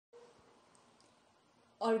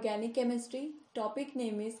Organic chemistry. Topic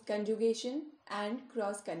name is conjugation and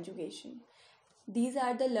cross-conjugation. These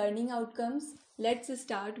are the learning outcomes. Let's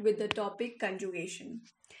start with the topic conjugation.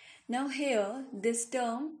 Now here this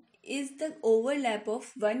term is the overlap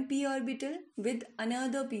of one p orbital with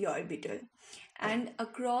another p orbital and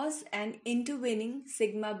across an intervening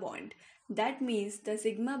sigma bond. That means the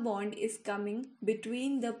sigma bond is coming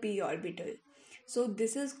between the p orbital. So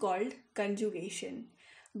this is called conjugation.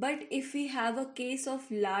 But if we have a case of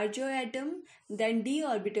larger atom, then d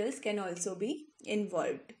orbitals can also be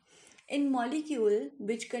involved. In molecule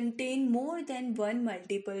which contain more than one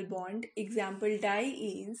multiple bond, example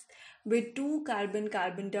dienes with two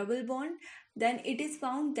carbon-carbon double bond, then it is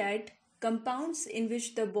found that compounds in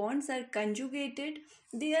which the bonds are conjugated,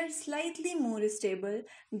 they are slightly more stable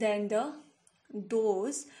than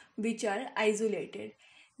those which are isolated.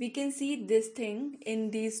 We can see this thing in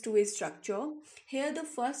these two structure. Here the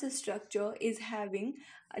first structure is having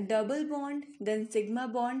a double bond, then sigma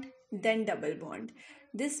bond, then double bond.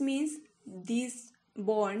 This means these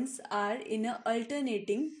bonds are in a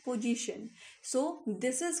alternating position. So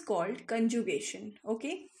this is called conjugation.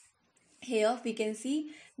 Okay. Here we can see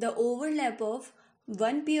the overlap of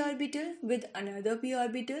one p orbital with another p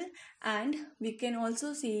orbital, and we can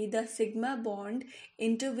also see the sigma bond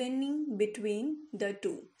intervening between the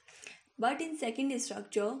two. But in second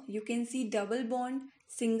structure, you can see double bond,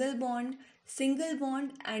 single bond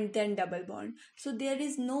and then double bond. So there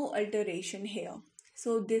is no alteration here.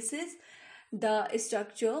 So this is the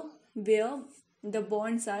structure where the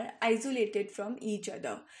bonds are isolated from each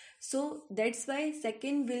other. So that's why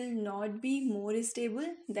second will not be more stable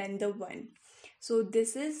than the one. So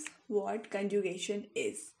this is what conjugation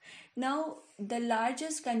is. Now the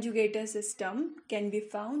largest conjugator system can be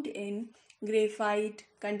found in graphite,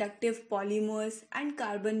 conductive polymers and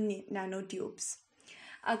carbon nanotubes.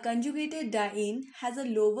 A conjugated diene has a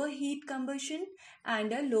lower heat combustion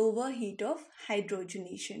and a lower heat of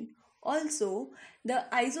hydrogenation. Also, the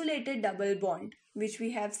isolated double bond, which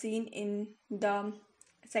we have seen in the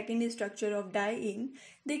second structure of diene,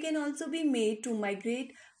 they can also be made to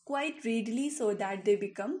migrate quite readily so that they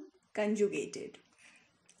become conjugated.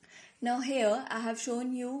 Now here I have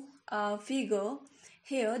shown you a figure.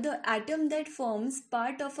 Here the atom that forms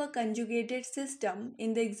part of a conjugated system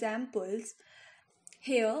in the examples,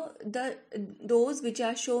 here those which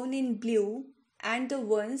are shown in blue and the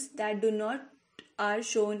ones that do not are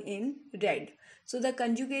shown in red. So the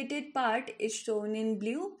conjugated part is shown in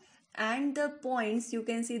blue and the points, you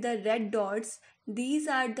can see the red dots, these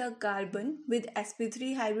are the carbon with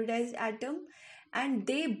sp3 hybridized atom and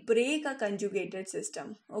they break a conjugated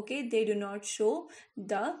system. Okay, they do not show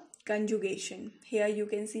the conjugation. Here you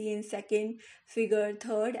can see in second figure,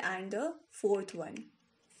 third and the fourth one.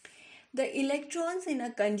 The electrons in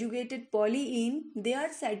a conjugated polyene, they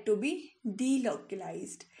are said to be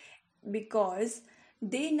delocalized because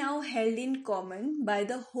they now held in common by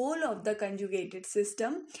the whole of the conjugated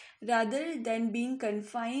system rather than being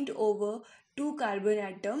confined over two carbon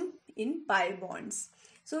atom in pi bonds.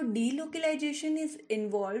 So delocalization is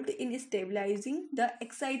involved in stabilizing the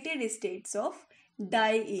excited states of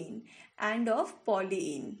diene and of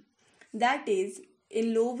polyene. That is,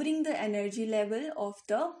 in lowering the energy level of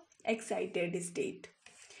the excited state.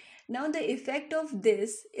 Now the effect of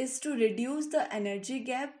this is to reduce the energy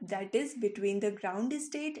gap that is between the ground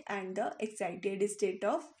state and the excited state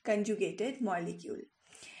of conjugated molecule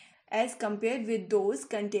as compared with those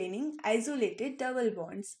containing isolated double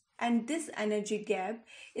bonds, and this energy gap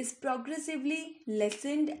is progressively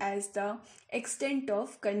lessened as the extent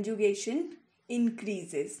of conjugation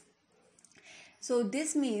increases. So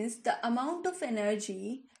this means the amount of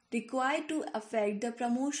energy required to affect the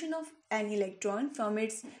promotion of an electron from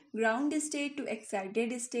its ground state to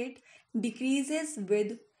excited state decreases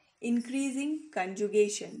with increasing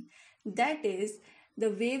conjugation. That is, the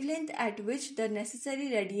wavelength at which the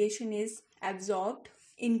necessary radiation is absorbed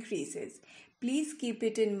increases. Please keep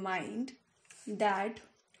it in mind that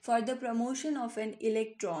for the promotion of an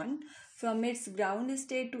electron from its ground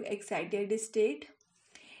state to excited state,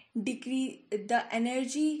 the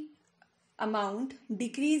energy amount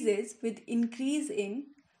decreases with increase in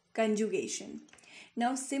conjugation.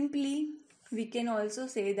 Now simply we can also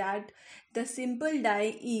say that the simple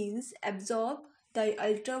dienes absorb the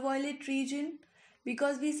ultraviolet region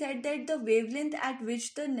because we said that the wavelength at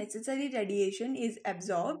which the necessary radiation is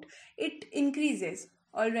absorbed, it increases.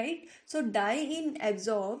 Alright, so diene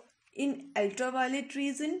absorb in ultraviolet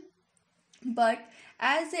region, but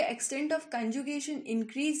as the extent of conjugation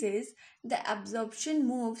increases, the absorption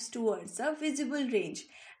moves towards a visible range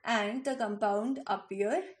and the compound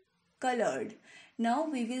appear colored. Now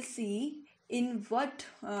we will see in what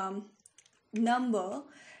number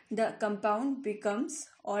the compound becomes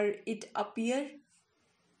or it appear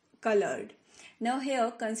colored. Now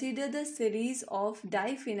here consider the series of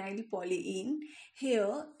diphenylpolyene.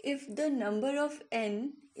 Here if the number of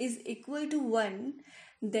n is equal to 1,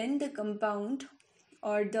 then the compound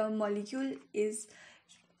or the molecule is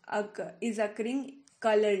occurring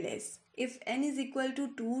colorless. If n is equal to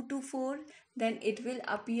 2 to 4, then it will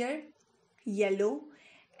appear yellow.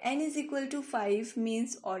 N is equal to 5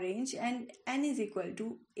 means orange, and n is equal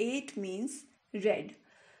to 8 means red.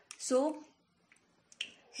 So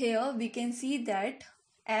here we can see that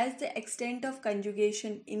as the extent of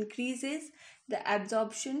conjugation increases, the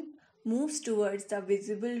absorption moves towards the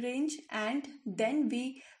visible range, and then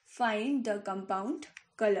we find the compound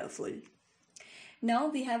colorful. Now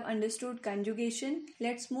we have understood conjugation.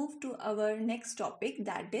 Let's move to our next topic,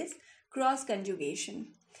 that is cross-conjugation.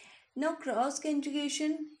 Now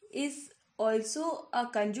cross-conjugation is also a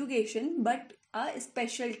conjugation but a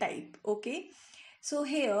special type, okay? So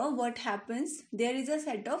here what happens, there is a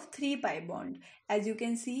set of 3 pi bond as you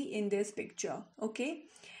can see in this picture, okay?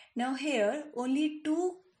 Now here only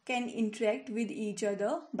 2 can interact with each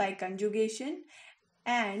other by conjugation,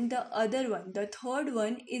 and the other one, the third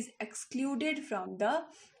one, is excluded from the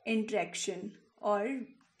interaction. Or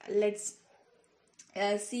let's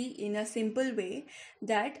see in a simple way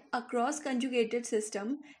that a cross-conjugated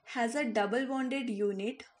system has a double bonded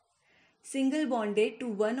unit single bonded to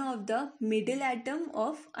one of the middle atom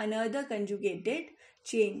of another conjugated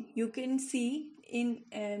chain. You can see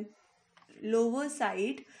in lower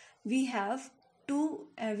side we have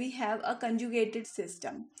a conjugated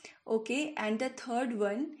system, okay, and the third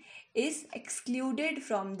one is excluded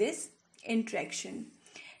from this interaction.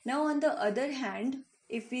 Now on the other hand,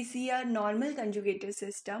 if we see a normal conjugated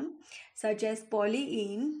system such as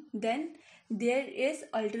polyene, then there is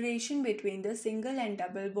alteration between the single and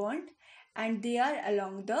double bond, and they are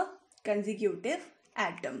along the consecutive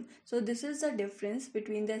atom. So this is the difference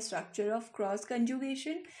between the structure of cross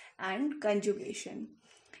conjugation and conjugation.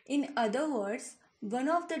 In other words, one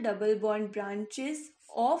of the double bond branches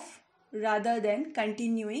off rather than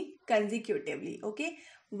continuing consecutively, okay?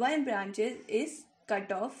 One branch is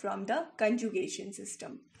cut off from the conjugation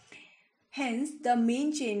system. Hence, the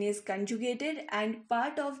main chain is conjugated, and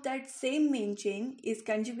part of that same main chain is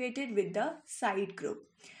conjugated with the side group.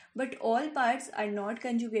 But all parts are not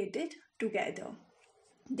conjugated together.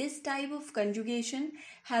 This type of conjugation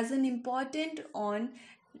has an important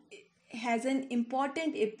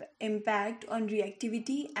impact on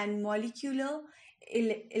reactivity and molecular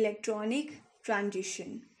electronic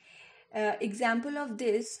transition. Example of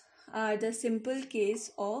this are the simple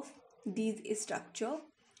case of these structure,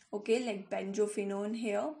 okay, like benzophenone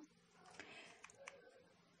here.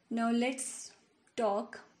 Now let's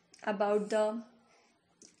talk about the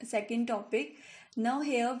second topic. Now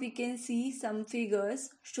here we can see some figures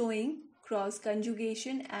showing cross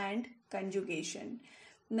conjugation and conjugation.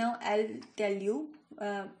 Now I'll tell you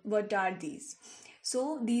what are these.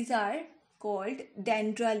 So these are called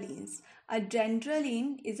dendralenes. A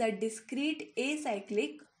dendralene is a discrete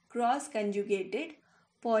acyclic cross conjugated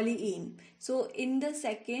polyene. So in the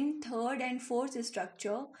second, third and fourth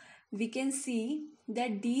structure we can see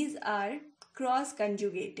that these are cross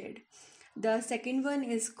conjugated. The second one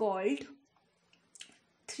is called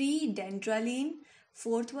 3-dendralene,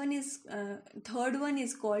 third one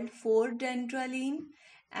is called 4-dendralene,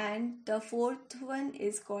 and the fourth one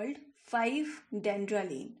is called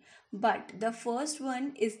 5-dendralene. But the first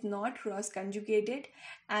one is not cross conjugated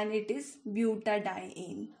and it is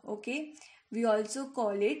butadiene, okay? We also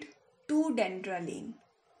call it 2-dendralene.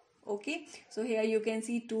 Okay, so here you can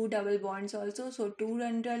see 2 double bonds also. So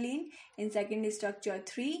 2-dendralene, in second structure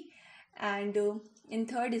 3, and in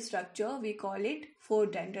third structure we call it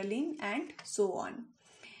 4-dendralene, and so on.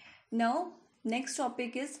 Now next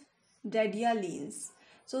topic is radialenes.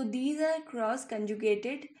 So these are cross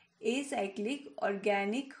conjugated acyclic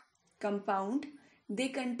organic compound. They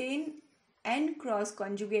contain n cross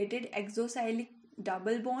conjugated exocyclic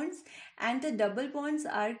double bonds, and the double bonds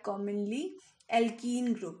are commonly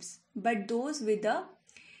alkene groups, but those with a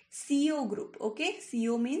CO group, okay?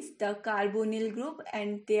 CO means the carbonyl group,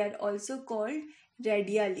 and they are also called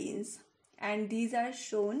radialenes, and these are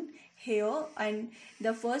shown here. And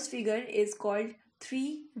the first figure is called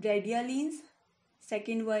 3 radialenes,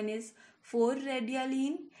 second one is 4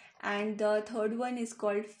 radialene, and the third one is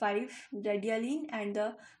called 5 radialene, and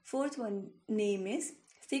the fourth one name is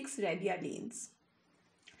 6 radialenes.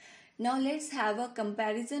 Now let's have a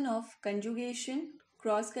comparison of conjugation,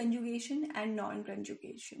 cross conjugation and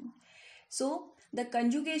non-conjugation. So The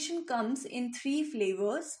conjugation comes in three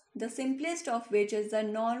flavors, the simplest of which is the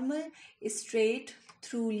normal straight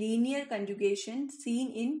through linear conjugation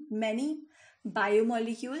seen in many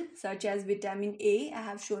biomolecules such as vitamin A. I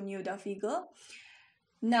have shown you the figure.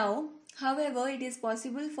 Now, however, it is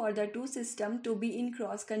possible for the two systems to be in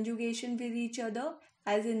cross conjugation with each other,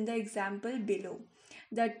 as in the example below.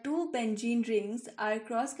 The two benzene rings are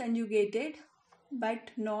cross conjugated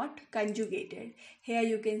but not conjugated. Here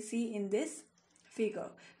you can see in this figure.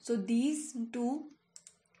 So these two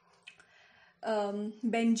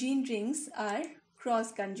benzene rings are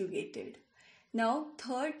cross conjugated. Now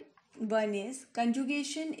third one is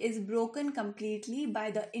conjugation is broken completely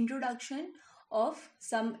by the introduction of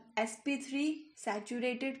some sp3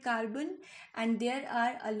 saturated carbon, and there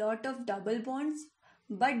are a lot of double bonds,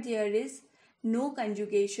 but there is no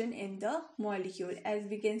conjugation in the molecule, as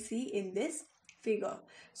we can see in this figure.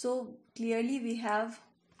 So clearly we have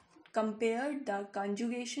compared the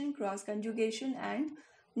conjugation, cross conjugation and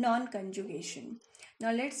non-conjugation.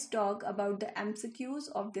 Now let's talk about the MCQs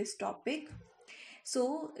of this topic.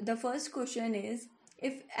 So the first question is,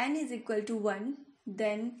 if n is equal to 1,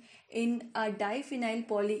 then in a diphenyl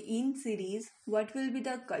polyene series, what will be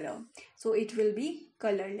the color? So it will be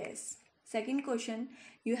colorless. Second question,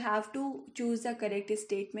 you have to choose the correct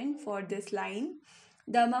statement for this line.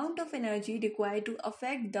 The amount of energy required to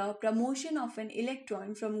affect the promotion of an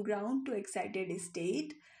electron from ground to excited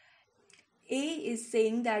state. A is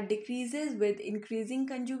saying that decreases with increasing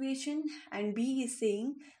conjugation, and B is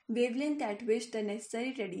saying wavelength at which the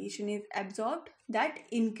necessary radiation is absorbed, that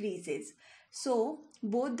increases. So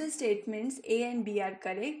both the statements A and B are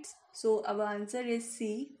correct. So our answer is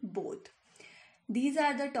C, both. These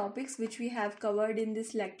are the topics which we have covered in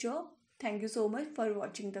this lecture. Thank you so much for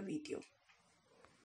watching the video.